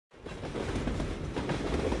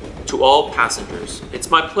To all passengers, it's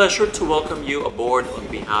my pleasure to welcome you aboard on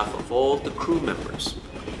behalf of all the crew members.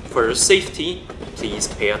 For your safety, please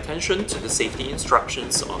pay attention to the safety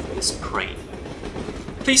instructions of this train.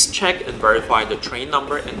 Please check and verify the train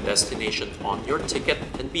number and destination on your ticket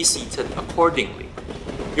and be seated accordingly.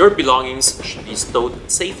 Your belongings should be stowed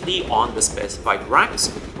safely on the specified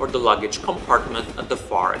racks or the luggage compartment at the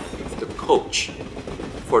far end of the coach.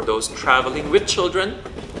 For those traveling with children,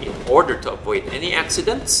 in order to avoid any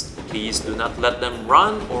accidents, please do not let them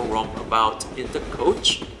run or romp about in the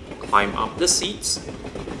coach, climb up the seats,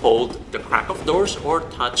 hold the crack of doors, or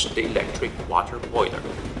touch the electric water boiler.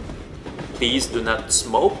 Please do not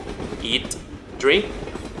smoke, eat, drink,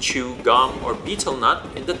 chew gum or betel nut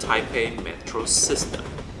in the Taipei metro system.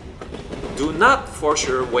 Do not force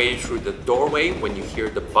your way through the doorway when you hear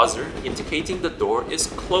the buzzer indicating the door is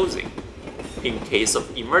closing. In case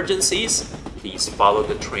of emergencies, please follow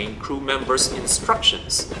the train crew members'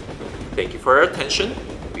 instructions. Thank you for your attention.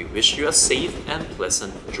 We wish you a safe and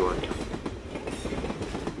pleasant journey.